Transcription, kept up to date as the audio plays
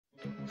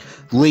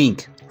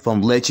Link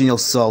from Legend of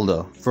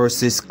Zelda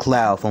versus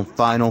Cloud from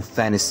Final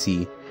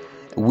Fantasy.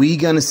 We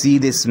gonna see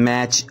this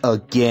match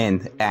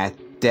again at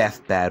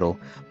Death Battle,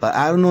 but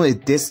I don't know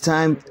if this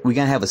time we're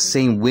gonna have a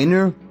same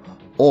winner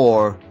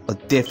or a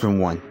different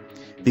one.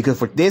 Because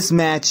for this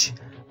match,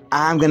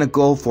 I'm gonna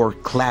go for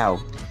Cloud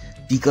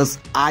because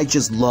I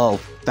just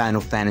love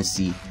Final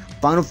Fantasy.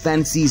 Final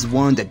Fantasy is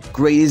one of the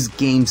greatest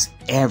games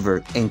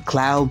ever, and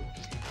Cloud,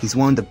 he's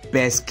one of the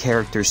best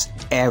characters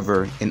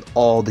ever in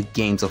all the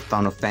games of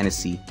Final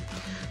Fantasy.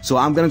 So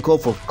I'm gonna go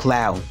for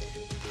Cloud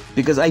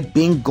because I've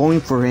been going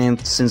for him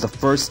since the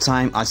first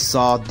time I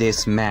saw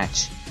this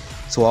match.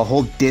 So I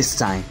hope this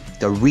time,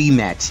 the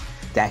rematch,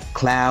 that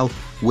Cloud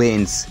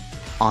wins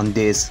on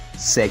this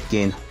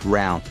second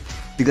round.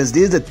 Because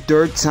this is the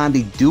third time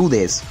they do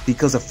this,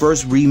 because the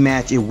first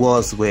rematch it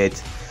was with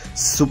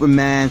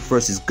Superman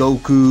versus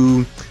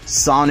Goku,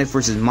 Sonic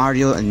versus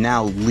Mario, and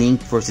now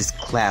Link versus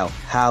Cloud.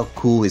 How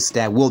cool is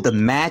that? Well, the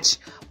match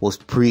was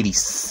pretty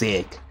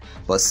sick,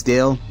 but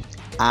still,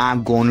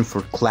 I'm going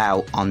for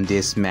Cloud on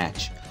this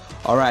match.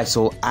 Alright,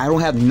 so I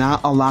don't have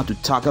not a lot to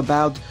talk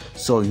about,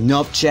 so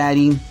enough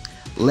chatting.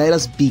 Let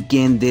us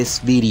begin this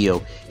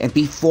video. And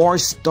before I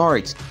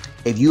start,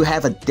 if you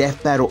have a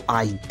Death Battle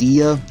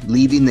idea,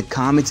 leave it in the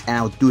comments and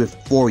I'll do it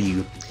for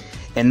you.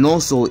 And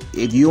also,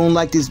 if you don't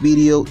like this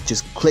video,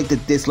 just click the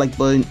dislike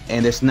button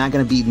and there's not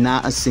gonna be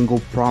not a single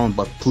problem.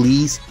 But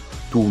please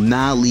do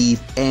not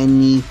leave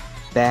any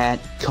bad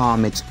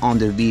comments on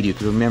the video.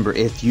 Remember,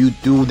 if you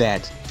do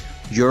that,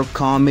 your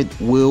comment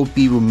will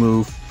be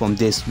removed from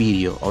this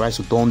video. Alright,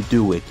 so don't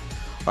do it.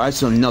 Alright,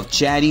 so enough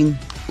chatting.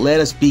 Let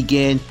us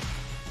begin.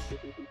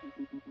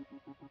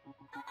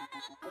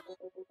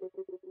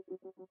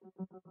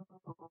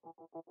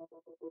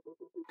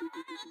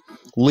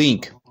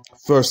 Link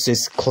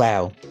versus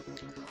Cloud,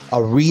 a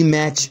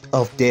rematch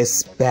of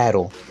this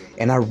battle,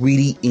 and I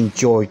really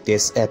enjoyed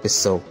this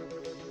episode.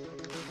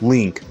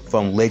 Link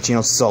from Legend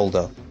of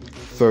Zelda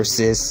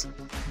versus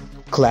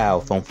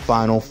Cloud from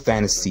Final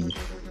Fantasy.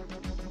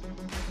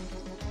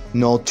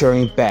 No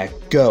turning back,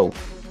 go!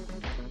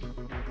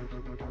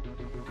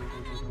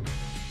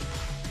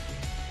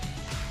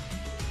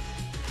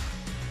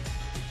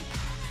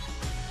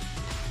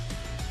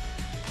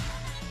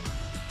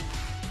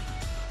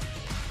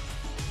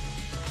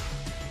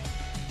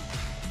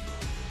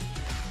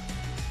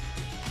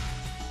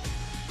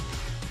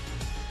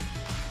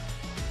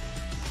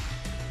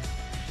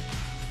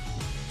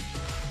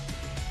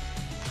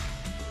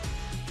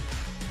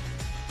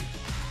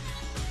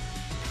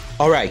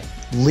 Alright,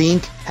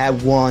 Link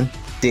had won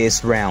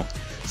this round,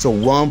 so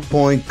 1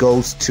 point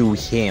goes to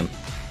him.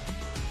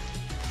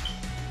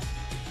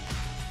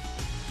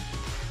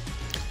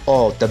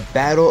 Oh, the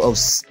battle of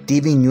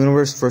Steven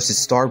Universe versus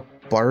Star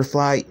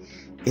Butterfly,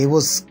 it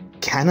was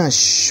kinda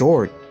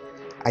short.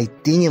 I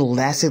think it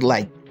lasted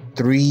like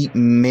 3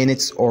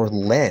 minutes or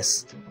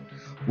less.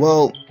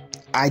 Well,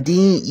 I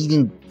didn't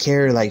even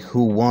care like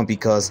who won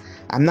because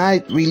I'm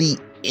not really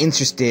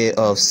interested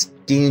of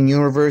Steven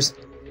Universe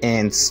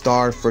and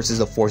Star versus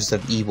the Forces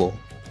of Evil.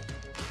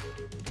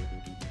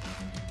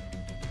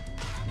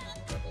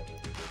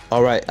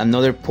 Alright,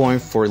 another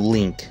point for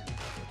Link.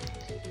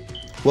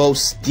 Well,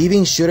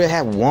 Steven should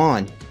have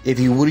won if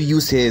he would have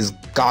used his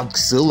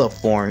Godzilla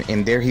form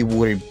and there he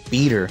would have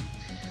beat her.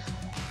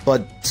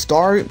 But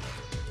Star,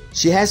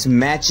 she has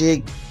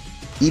magic,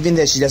 even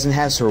that she doesn't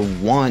have her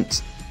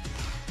wand.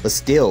 But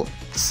still,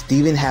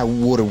 Steven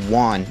would have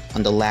won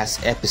on the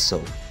last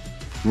episode.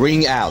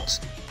 Ring out.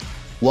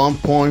 1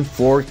 point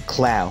for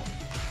Cloud.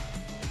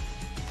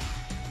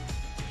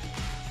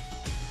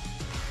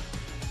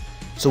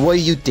 So what do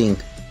you think?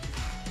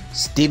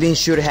 Steven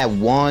should have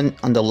won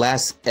on the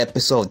last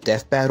episode of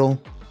Death Battle?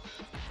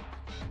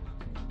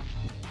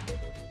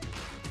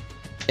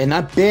 And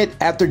I bet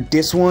after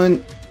this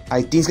one,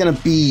 I think it's gonna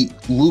be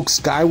Luke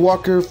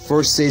Skywalker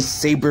versus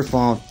Saber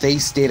from Fate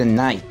Stay the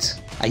Night.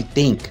 I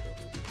think.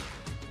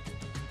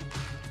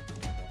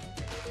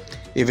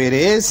 If it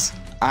is,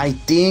 I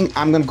think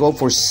I'm gonna go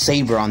for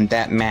Saber on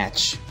that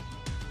match.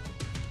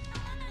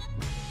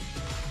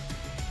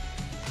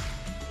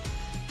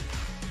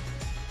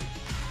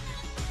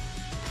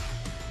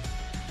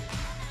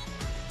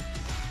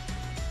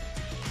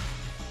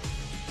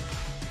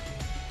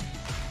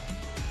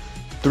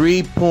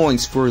 Three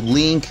points for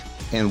Link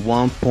and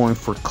 1 point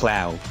for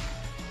Cloud.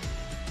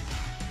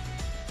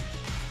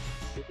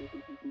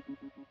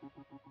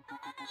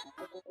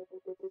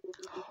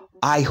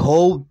 I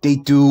hope they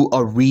do a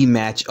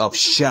rematch of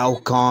Shao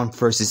Kahn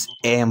versus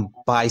M.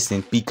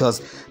 Bison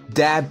because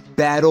that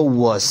battle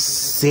was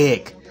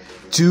sick.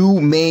 Two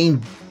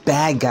main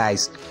bad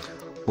guys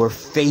were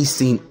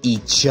facing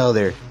each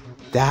other.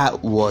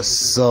 That was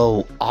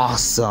so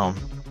awesome.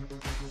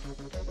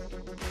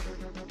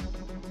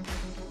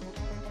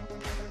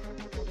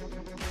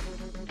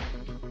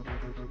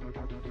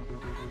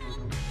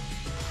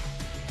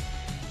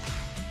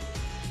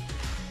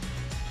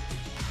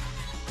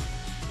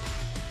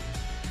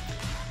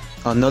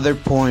 Another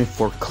point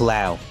for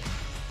Cloud.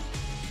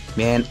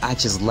 Man, I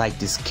just like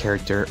this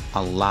character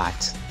a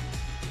lot.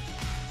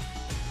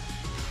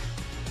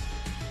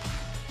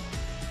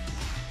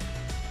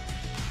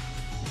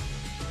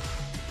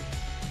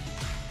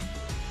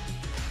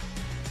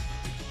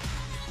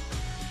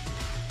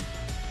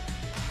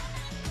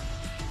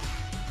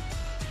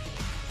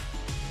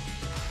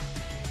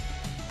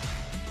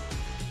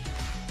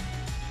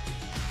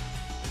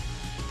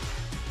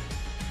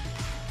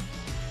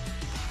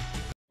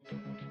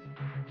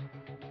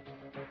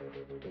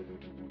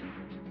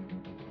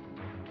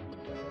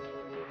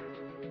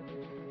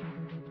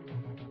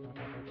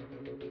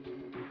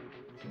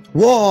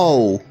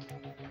 Whoa!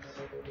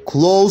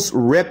 Clothes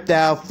ripped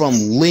out from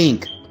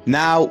Link.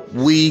 Now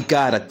we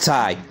got a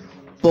tie.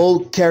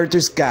 Both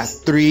characters got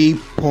 3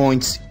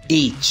 points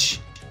each.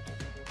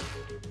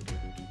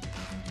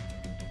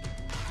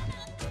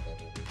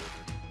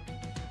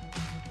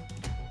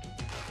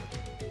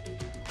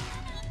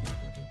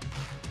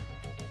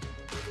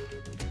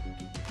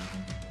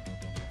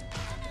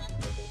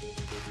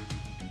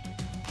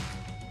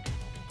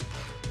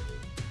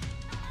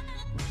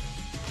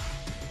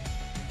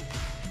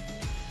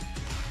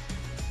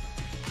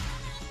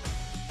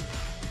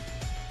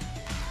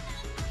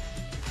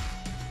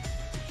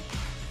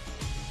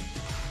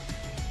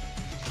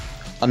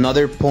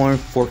 Another point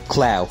for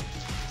Cloud.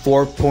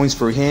 4 points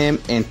for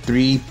him and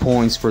 3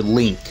 points for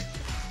Link.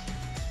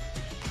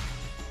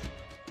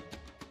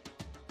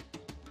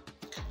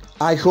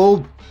 I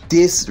hope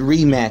this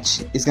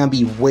rematch is gonna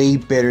be way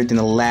better than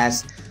the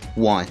last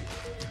one.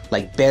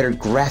 Like better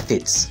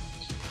graphics.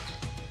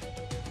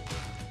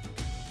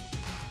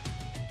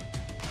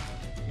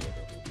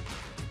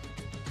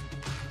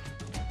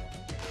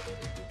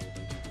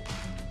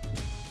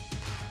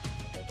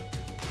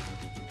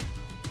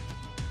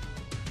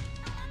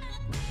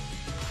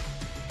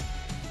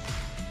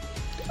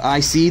 I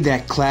see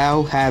that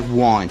Cloud have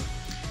won.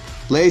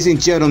 Ladies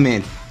and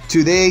gentlemen,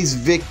 today's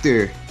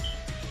victor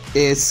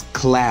is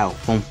Cloud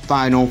from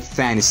Final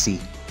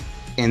Fantasy.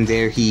 And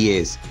there he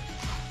is.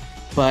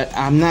 But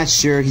I'm not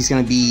sure he's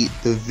gonna be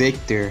the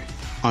victor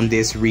on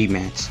this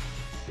rematch.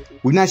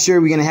 We're not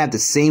sure we're gonna have the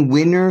same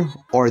winner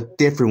or a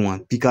different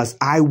one, because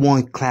I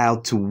want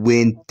Cloud to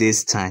win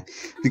this time.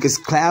 Because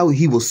Cloud,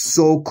 he was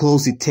so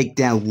close to take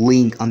down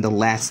Link on the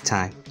last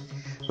time.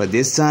 But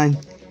this time,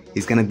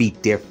 it's gonna be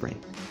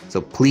different. So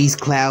please,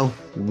 Cloud,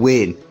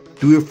 win.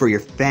 Do it for your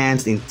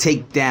fans and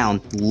take down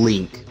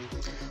Link.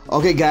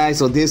 Okay guys,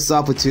 so this is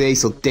all for today,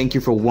 so thank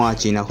you for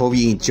watching. I hope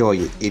you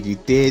enjoyed it. If you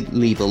did,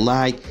 leave a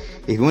like.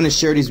 If you want to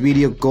share this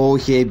video, go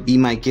ahead, be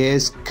my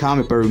guest,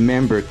 comment, but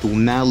remember, do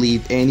not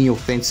leave any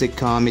offensive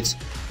comments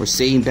or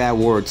saying bad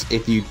words.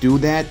 If you do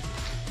that,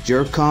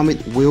 your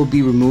comment will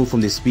be removed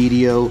from this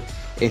video.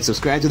 And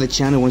subscribe to the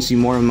channel want to see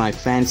more of my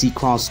Fantasy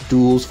Cross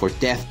Duels for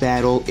Death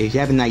Battle. If you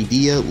have an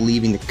idea,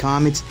 leave in the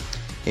comments.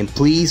 And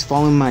please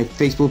follow my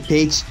Facebook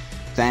page,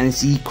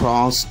 Fantasy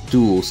Cross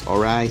Duels.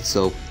 Alright,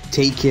 so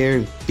take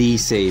care, be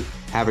safe,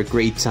 have a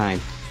great time.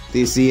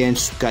 This is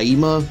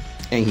CN.TSUKAIMA,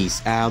 and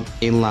he's out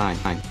in line.